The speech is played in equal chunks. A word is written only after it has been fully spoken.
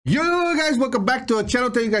Yo guys, welcome back to our channel.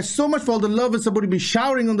 Thank you guys so much for all the love and support you've been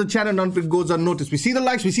showering on the channel. None of it goes unnoticed. We see the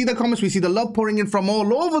likes, we see the comments, we see the love pouring in from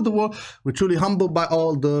all over the world. We're truly humbled by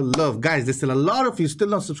all the love. Guys, there's still a lot of you still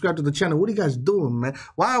not subscribed to the channel. What are you guys doing, man?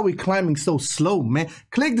 Why are we climbing so slow, man?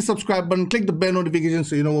 Click the subscribe button, click the bell notification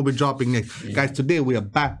so you know what we're dropping next. Guys, today we are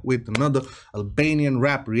back with another Albanian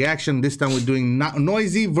rap reaction. This time we're doing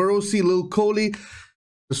Noizy, Varrosi, Lil Koli.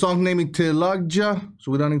 The song name is Lagja.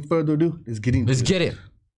 So without any further ado, let's get into it. Let's get it.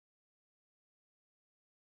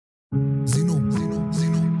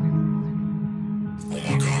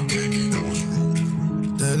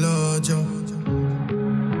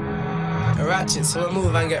 Ratchet, so we'll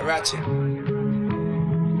move and get ratchet.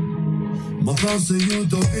 Ma frase ju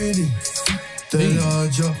do vini te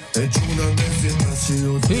Lagja e gjuna me fitna që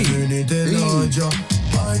ju do vini te Lagja.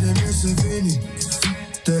 Hajde mirë se vini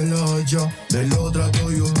te Lagja, me lodra do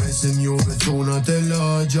ju presim juve gjuna te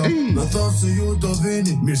Lagja. Ma frase ju do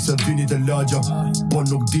vini mirë se vini te Lagja, po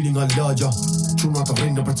nuk dini nga Lagja. Gjuna të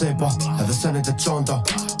rrinë në përcepa, edhe senet e qanta,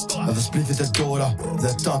 edhe splitit e dora,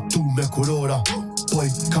 dhe tatu me kurora. Boy,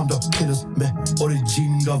 kam do killers me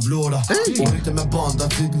origin nga vlora. Orite me banda,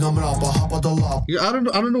 zik nga mrapa, hapa do lap. Yeah, I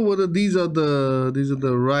don't know whether these are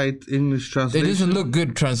the right English translation. It doesn't look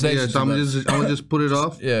good translation. Yeah, so I'm gonna just put it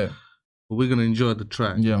off. Yeah. But we're gonna enjoy the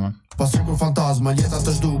track. Yeah, man. Pasikur fantasma, jeta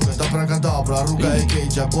të zhduke, da prakadabra, rruga e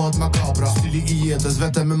keqja, bëhet makabra. Stili I jetës,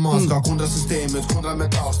 vete me maska, kundra sistemit, kundra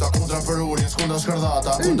metasta, kundra përurjes, kundra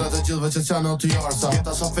shkardata, kundra të gjithve që janë të jarsa.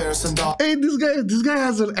 Jeta soferë se nda. Hey, this guy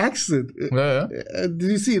has an accent. Yeah. Did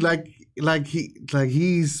you see like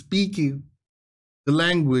he's speaking the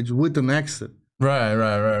language with an accent. Right.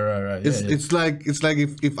 It's like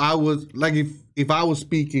if I was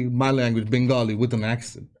speaking my language, Bengali, with an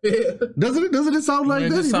accent. Doesn't it sound like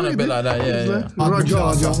that? It just sound a bit like that, yeah.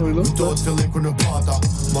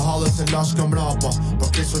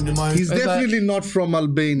 He's definitely not from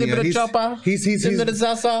Albania. He's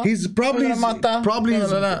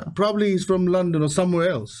probably he's from London or somewhere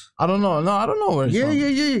else. I don't know. No, I don't know where he's from.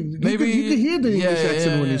 Yeah. Maybe you can hear the English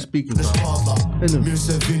accent when he's speaking. Yeah,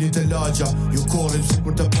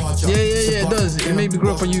 it does. It maybe grew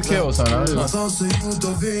up in UK or something. I don't know.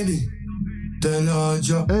 Te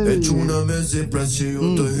Lagja e gjuna me zipra që ju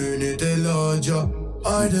të hyni te Lagja.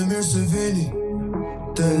 Ajde mirë se vini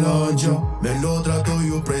te Lagja, me lodra do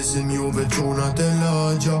ju presim juve gjuna te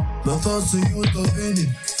Lagja. Me thonë se ju të vini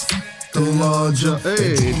te Lagja,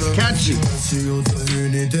 e gjuna me zipra që ju të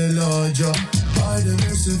hyni te Lagja. Ajde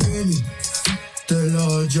mirë se vini te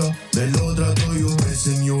Lagja, me lodra do ju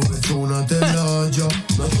presim juve gjuna te Lagja.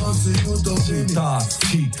 Me thonë se ju të vini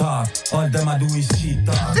cheatar, all them I do is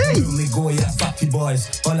cheatar. Me go yeah, Batty Boys,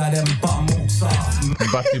 all of them bamuksa.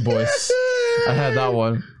 Batty Boys. I had that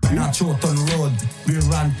one. Not short on road, we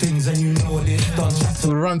run things and you know this.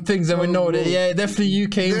 We run things and we know that. Yeah, definitely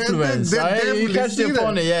UK influence. You catched it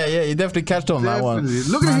on it. Yeah, you definitely catched on that one.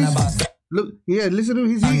 Look at his. Look, yeah, listen to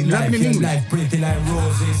his rapping in English. Life pretty like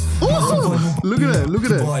roses. Look at that.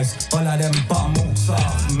 Boys, all of them bamuksa.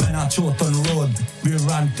 Men are short on road, we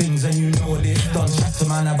run things and you know this. Don't chat to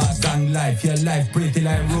man about gang life. Your life pretty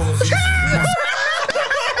like roses.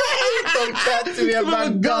 Don't chat to me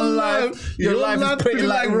about gun life. Your life is pretty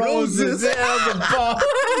like roses. Yeah, that's a bar.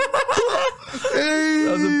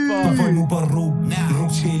 That's a bar. Fol mu për rrug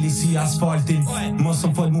qeli si asfaltin. Mos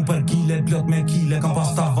më fol mu për kile, plot me kile, kam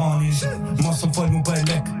pas tavanin. Mos më fol mu për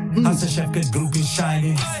lek, ase shef këtë grupin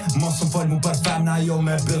shiny. Mos më fol mu për femna jo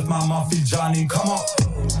me bilt mama filgjani. Come on,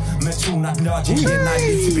 me qunat Lagja, jena i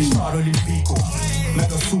si pishtar olimpiku. Me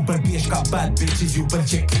do super pjeshka bad bitches ju për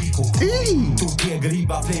që kliku. Tu tje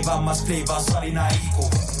griba, fleva mas fleva, sari na iku.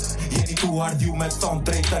 Jeni tu ardju me thon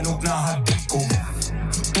drejta nuk na hadiku.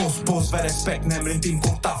 Pos ve respekt në emrin tim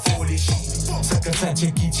kur ta folish. Se këtë që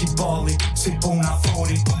ki qi balli, si puna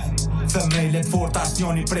fori. Themelet fort as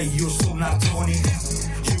njoni prej ju su nartoni.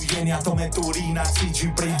 Ju jeni ato me turina, si gjy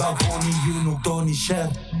prej balkoni. Ju nuk do një sher,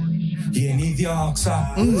 jeni djaksa.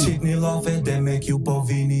 Qit një lafe dhe me kju po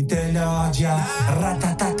vini te Lagja.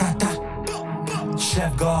 Ratatatata,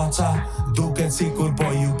 shef gaca, duket si kur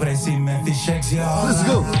po ju presim me fishek zjara. Let's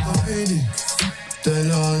go. Te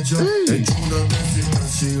Lagja, e gjuna me zipra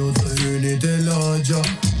që ju të hyni te Lagja.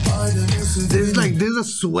 There's a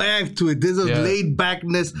swag to it. There's a laid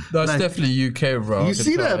backness. That's like, definitely UK, bro. You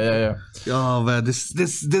see that? Yeah. Oh man,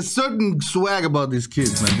 there's certain swag about these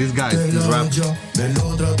kids, man. These guys, these rappers.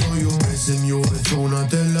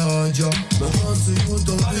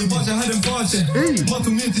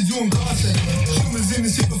 zini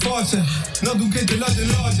si për faqe Na du kejt e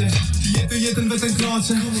lagje Ti jetën vetën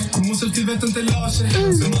knaqe Kur mu sërti vetën të lashe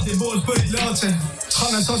Se ma ti bolë për i lache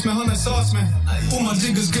Hane sashme ma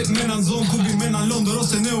gjigës get mena në zonë Kur bi mena Londër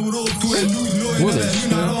ose në Europë Tu e lujnë lojnë edhe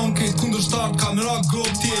juna ranë Kejt kundër shtartë ka në rak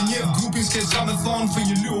grop Ti e njef grupin s'ke qa me thonë Fë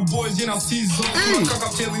një liu boys jena si zonë Kura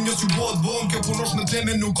ka qedhin jo që bot bon Kjo punosh me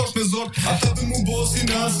tleme nuk osh me zort Ata dhe mu bo si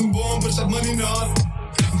nas Më bon për qatë mëni nat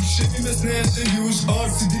Shemi me sneshë ju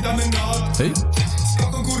shharë si dita me natë Ska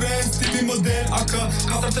konkurencë, tipi model AK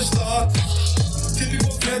 47 Tipi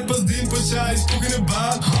po flet pës dim për qaj S'pukin e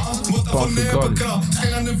bat Mo ta fone për kra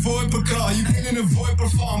S'kena nevoj për kra Ju keni nevoj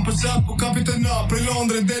për fam Për qatë po kapit e na Prej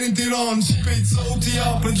Londre derin Tiran Shqipe i coti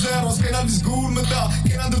ja Për zero S'kena visgur me ta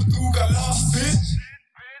Kena ndërtu ka las bitch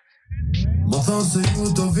Ma thanë se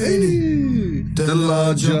ju të vini Të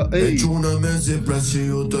Lagja E quna me zi pres që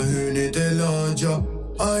ju të hyni Të Lagja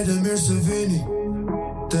Ajde mirë se vini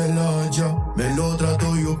Të Lagja Me lodra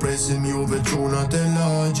do ju presim juve quna Të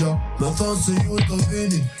Lagja Ma thanë se ju të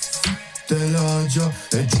vini Të Lagja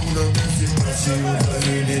E quna me zi pres që ju të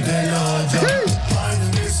hyni Të Lagja Ajde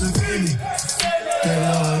mirë se vini Të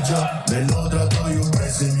Lagja Me lodra do ju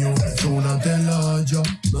presim juve quna Të Lagja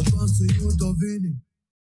Ma thanë se ju të vini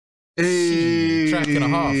Hey,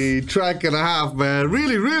 track and a half, man.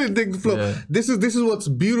 Really dig the flow. Yeah. This is what's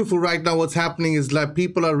beautiful right now. What's happening is like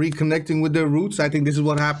people are reconnecting with their roots. I think this is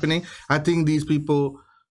what's happening. I think these people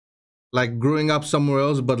like growing up somewhere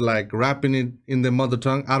else, but like rapping it in their mother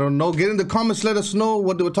tongue. I don't know. Get in the comments. Let us know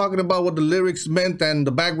what they were talking about, what the lyrics meant, and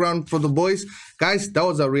the background for the boys. Guys, that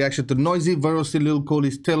was our reaction to Noizy, Varrosi, Lil Koli,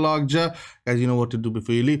 Lagja. Guys, you know what to do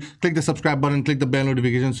before you leave. Click the subscribe button, click the bell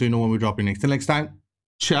notification so you know when we drop it next. Till next time.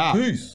 Ciao. Peace.